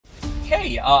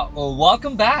Okay, well,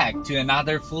 welcome back to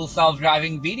another full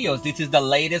self-driving videos. This is the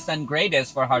latest and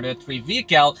greatest for Hardware 3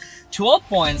 vehicle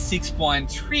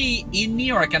 12.6.3 in New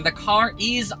York, and the car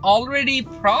is already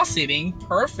proceeding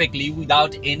perfectly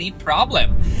without any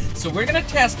problem. So we're gonna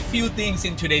test a few things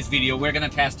in today's video. We're gonna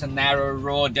test a narrow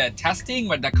road testing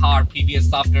where the car previous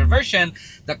software version,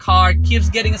 the car keeps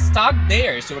getting stuck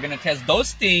there. So we're gonna test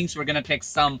those things. We're gonna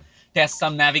test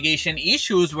some navigation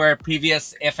issues where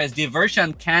previous FSD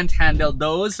version can't handle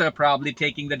those, so probably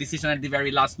taking the decision at the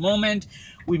very last moment.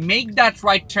 We make that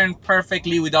right turn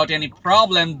perfectly without any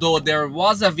problem, though there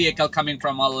was a vehicle coming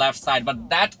from our left side, but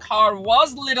that car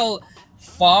was little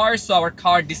far, so our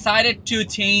car decided to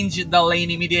change the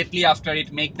lane immediately after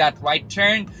it make that right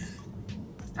turn.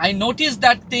 I noticed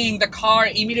that thing, the car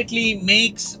immediately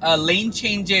makes lane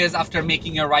changes after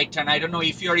making a right turn. I don't know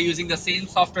if you're using the same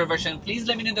software version. Please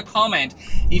let me know in the comment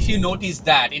if you noticed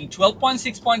that. In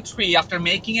 12.6.3, after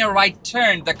making a right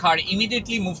turn, the car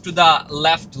immediately moved to the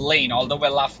left lane, all the way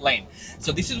left lane.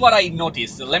 So this is what I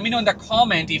noticed. So let me know in the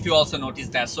comment if you also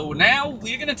noticed that. So now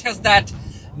we're gonna test that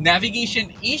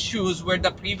navigation issues where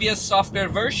the previous software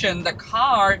version, the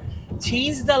car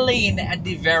change the lane at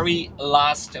the very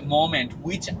last moment,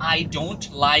 which I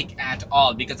don't like at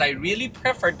all, because I really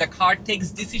prefer the car takes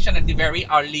decision at the very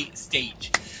early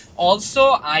stage.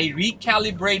 Also, I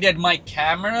recalibrated my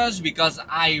cameras because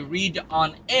I read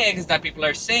on X that people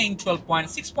are saying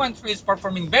 12.6.3 is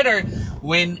performing better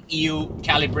when you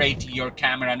calibrate your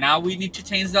camera. Now we need to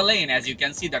change the lane. As you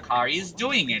can see, the car is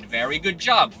doing it. Very good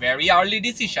job. Very early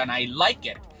decision. I like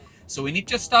it. So we need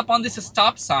to stop on this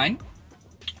stop sign.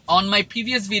 On my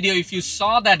previous video, if you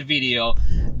saw that video,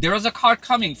 there was a car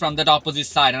coming from that opposite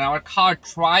side and our car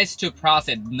tries to cross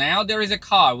it. Now there is a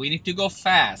car, we need to go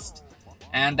fast.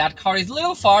 And that car is a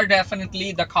little far,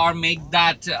 definitely. The car make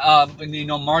that,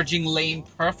 merging lane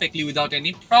perfectly without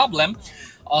any problem.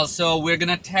 Also, we're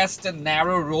gonna test a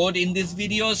narrow road in this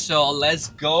video, so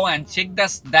let's go and check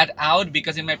that out,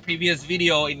 because in my previous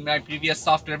video, in my previous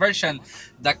software version,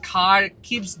 the car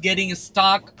keeps getting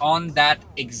stuck on that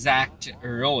exact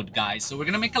road, guys. So we're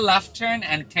gonna make a left turn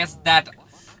and test that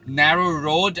narrow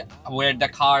road where the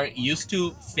car used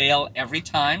to fail every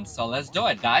time. So let's do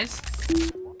it, guys.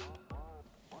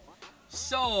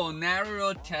 So, narrow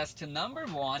road test number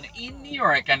 1 in New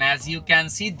York, and as you can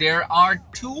see, there are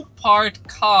two parked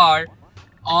cars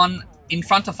in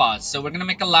front of us. So we're gonna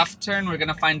make a left turn. We're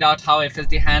gonna find out how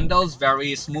FSD handles.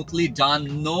 Very smoothly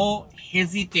done, no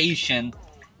hesitation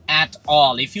at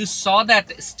all. If you saw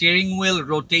that steering wheel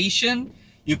rotation,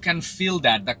 you can feel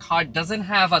that the car doesn't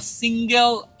have a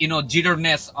single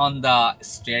jitterness on the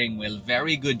steering wheel.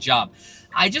 Very good job.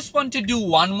 I just want to do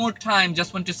one more time,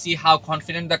 just want to see how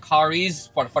confident the car is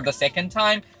for the second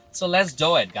time. So let's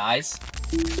do it, guys.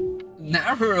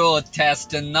 Narrow road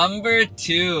test number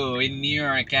 2 in New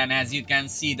York, and as you can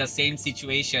see, the same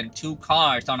situation, two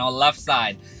cars on our left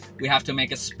side. We have to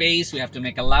make a space, we have to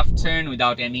make a left turn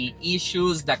without any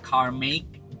issues. The car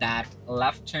make that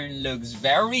left turn looks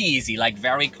very easy, like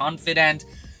very confident.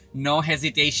 No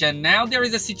hesitation. Now there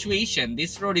is a situation.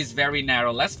 This road is very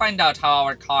narrow. Let's find out how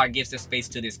our car gives a space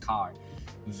to this car.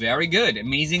 Very good.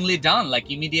 Amazingly done. Like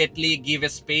immediately give a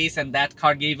space, and that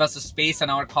car gave us a space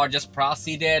and our car just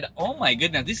proceeded. Oh my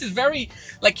goodness. This is very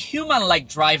like human-like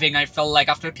driving. I felt like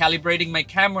after calibrating my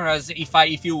cameras,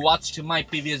 if you watched my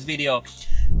previous video,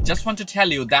 just want to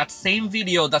tell you that same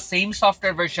video, the same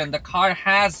software version, the car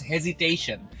has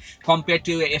hesitation compared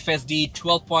to FSD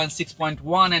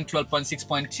 12.6.1 and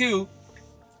 12.6.2.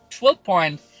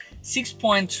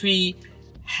 12.6.3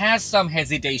 has some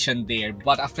hesitation there,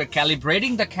 but after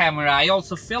calibrating the camera, I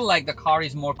also feel like the car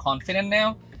is more confident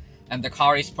now and the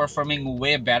car is performing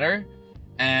way better.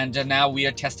 And now we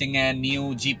are testing a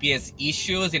new GPS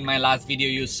issues. In my last video,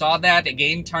 you saw that.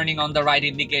 Again, turning on the right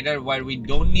indicator where we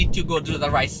don't need to go to the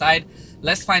right side.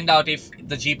 Let's find out if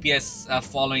the GPS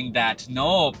following that.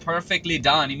 No, perfectly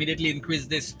done. Immediately increase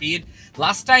the speed.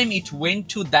 Last time it went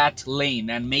to that lane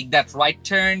and make that right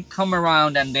turn, come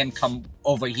around and then come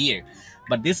over here.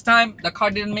 But this time the car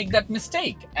didn't make that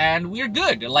mistake and we're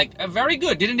good, like very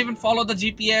good. Didn't even follow the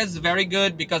GPS. Very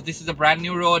good, because this is a brand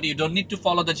new road. You don't need to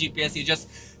follow the GPS. You just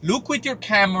look with your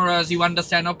cameras. You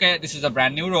understand, okay, this is a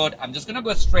brand new road. I'm just gonna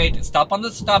go straight, stop on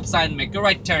the stop sign, make a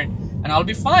right turn, and I'll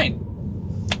be fine.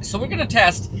 So we're gonna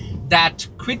test that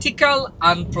critical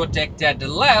unprotected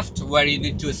left where you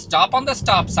need to stop on the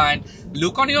stop sign,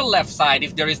 look on your left side.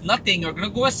 If there is nothing, you're gonna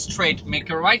go straight, make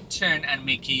a right turn and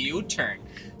make a U-turn.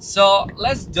 So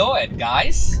let's do it,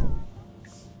 guys.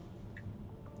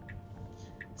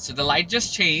 So the light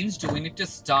just changed. We need to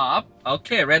stop.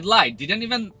 Okay, red light. Didn't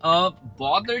even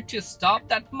bother to stop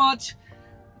that much.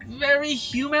 very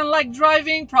human-like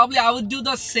driving. Probably I would do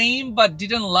the same, but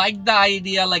didn't like the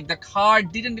idea. Like the car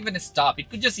didn't even stop. It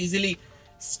could just easily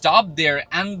stop there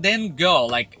and then go.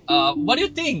 Like what do you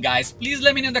think, guys? Please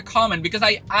let me know in the comment, because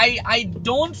I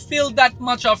don't feel that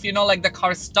much of, you know, like the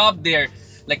car stopped there,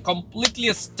 like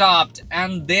completely stopped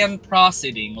and then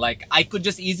proceeding. Like I could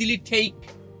just easily take,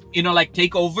 you know, like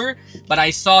take over, but I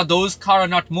saw those cars are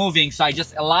not moving, so I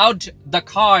just allowed the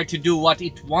car to do what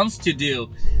it wants to do.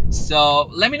 So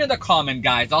let me know in the comment,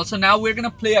 guys. Also, now we're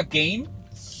gonna play a game.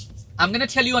 I'm gonna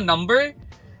tell you a number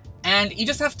and you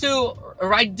just have to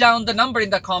write down the number in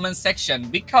the comment section,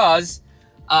 because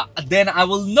then I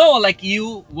will know like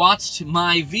you watched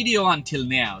my video until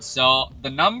now. So the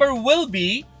number will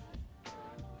be,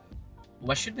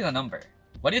 what should be the number?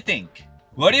 What do you think?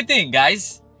 What do you think,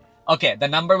 guys? Okay, the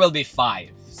number will be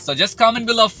 5. So just comment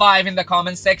below 5 in the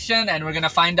comment section, and we're gonna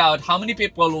find out how many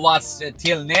people watched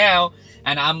till now,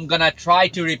 and I'm gonna try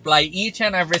to reply each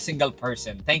and every single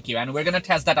person. Thank you. And we're gonna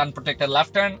test that unprotected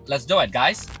left turn. Let's do it,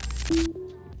 guys.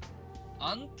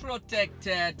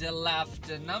 Unprotected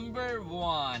left number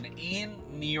 1 in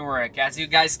New York. As you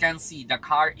guys can see, the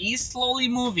car is slowly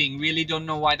moving. Really don't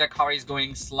know why the car is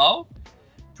going slow.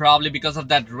 Probably because of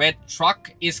that red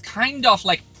truck is kind of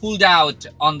like pulled out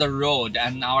on the road,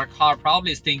 and our car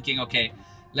probably is thinking, okay,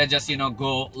 let's just, you know,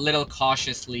 go a little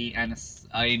cautiously and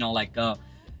you know, like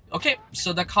okay,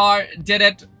 so the car did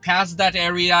it past that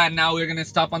area, and now we're gonna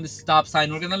stop on the stop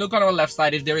sign. We're gonna look on our left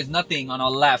side. If there is nothing on our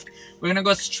left, we're gonna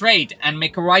go straight and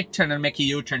make a right turn and make a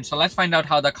U-turn. So let's find out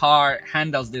how the car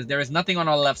handles this. There is nothing on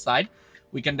our left side.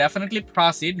 We can definitely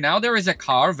proceed. Now there is a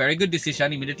car. Very good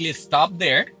decision. Immediately stop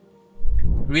there.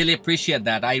 Really appreciate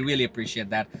that. I really appreciate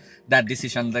that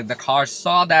decision. Like the car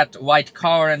saw that white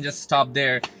car and just stopped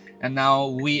there. And now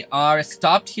we are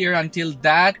stopped here until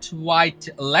that white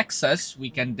Lexus. We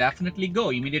can definitely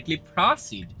go. Immediately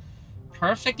proceed.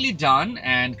 Perfectly done.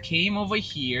 And came over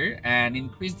here and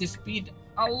increase the speed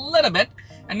a little bit.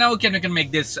 And now we can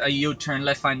make this a U-turn.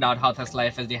 Let's find out how Tesla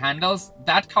FSD handles.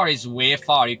 That car is way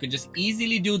far. You could just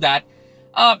easily do that.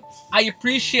 I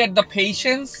appreciate the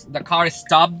patience. The car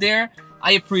stopped there.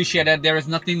 I appreciate it. There is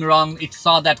nothing wrong. It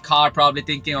saw that car, probably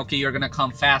thinking, okay, you're gonna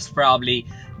come fast. Probably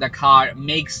the car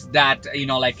makes that, you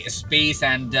know, like space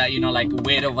and you know, like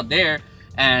wait over there,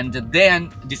 and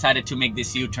then decided to make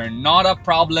this U-turn. Not a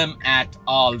problem at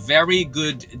all. Very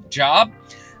good job.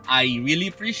 I really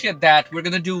appreciate that. We're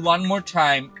gonna do one more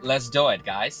time. Let's do it,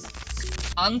 guys.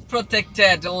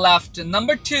 Unprotected left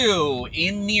number 2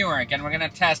 in New York, and we're gonna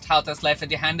test how Tesla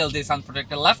FSD handled this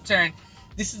unprotected left turn.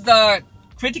 This is the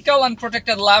critical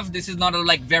unprotected left. This is not a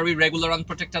like very regular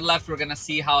unprotected left. We're gonna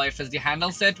see how FSD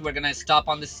handles it. We're gonna stop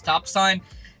on the stop sign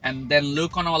and then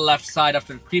look on our left side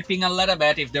after creeping a little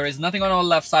bit. If there is nothing on our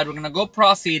left side, we're gonna go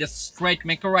proceed straight,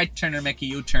 make a right turn and make a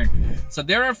U-turn. So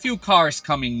there are a few cars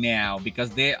coming now because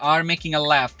they are making a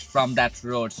left from that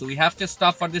road. So we have to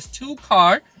stop for this 2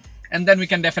 car, and then we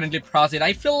can definitely proceed.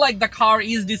 I feel like the car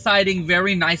is deciding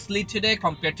very nicely today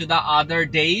compared to the other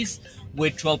days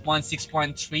with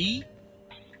 12.6.3.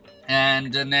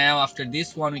 And now after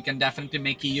this one, we can definitely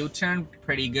make a U-turn.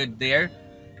 Pretty good there.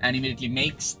 And immediately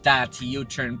makes that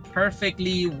U-turn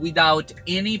perfectly without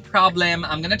any problem.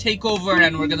 I'm gonna take over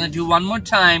and we're gonna do one more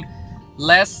time.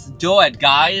 Let's do it,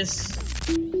 guys.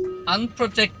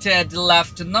 Unprotected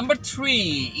left number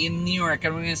 3 in New York,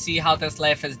 and we're gonna see how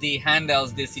Tesla FSD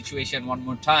handles this situation one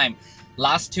more time.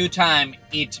 Last 2 times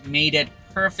it made it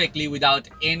perfectly without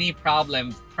any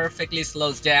problem. Perfectly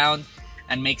slows down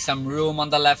and make some room on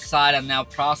the left side, and now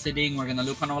proceeding. We're gonna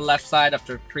look on our left side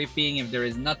after creeping. If there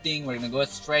is nothing, we're gonna go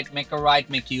straight, make a right,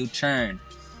 make a U-turn.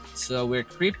 So we're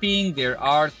creeping. There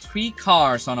are 3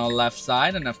 cars on our left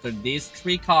side, and after these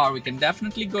 3 cars, we can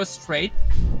definitely go straight.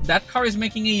 That car is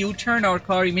making a U-turn. Our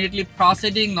car immediately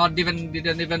proceeding.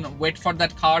 Didn't even wait for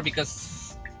that car,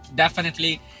 because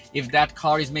definitely if that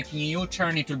car is making a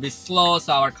U-turn, it will be slow.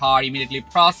 So our car immediately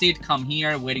proceed. Come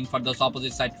here, waiting for those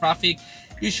opposite side traffic.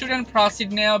 You shouldn't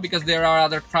proceed now because there are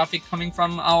other traffic coming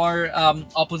from our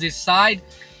opposite side.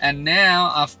 And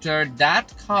now after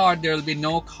that car, there will be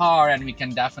no car, and we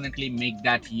can definitely make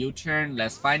that U-turn.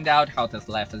 Let's find out how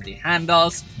Tesla FSD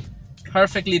handles.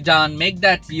 Perfectly done. Make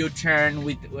that U-turn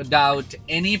without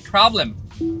any problem.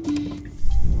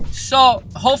 So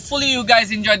hopefully you guys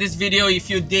enjoyed this video.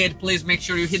 If you did, please make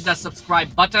sure you hit that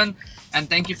subscribe button. And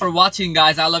thank you for watching,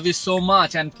 guys. I love you so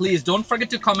much. And please don't forget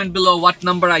to comment below what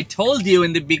number I told you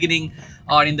in the beginning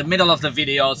or in the middle of the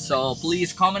video. So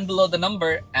please comment below the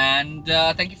number. And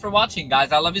thank you for watching,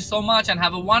 guys. I love you so much, and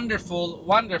have a wonderful,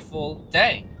 wonderful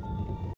day.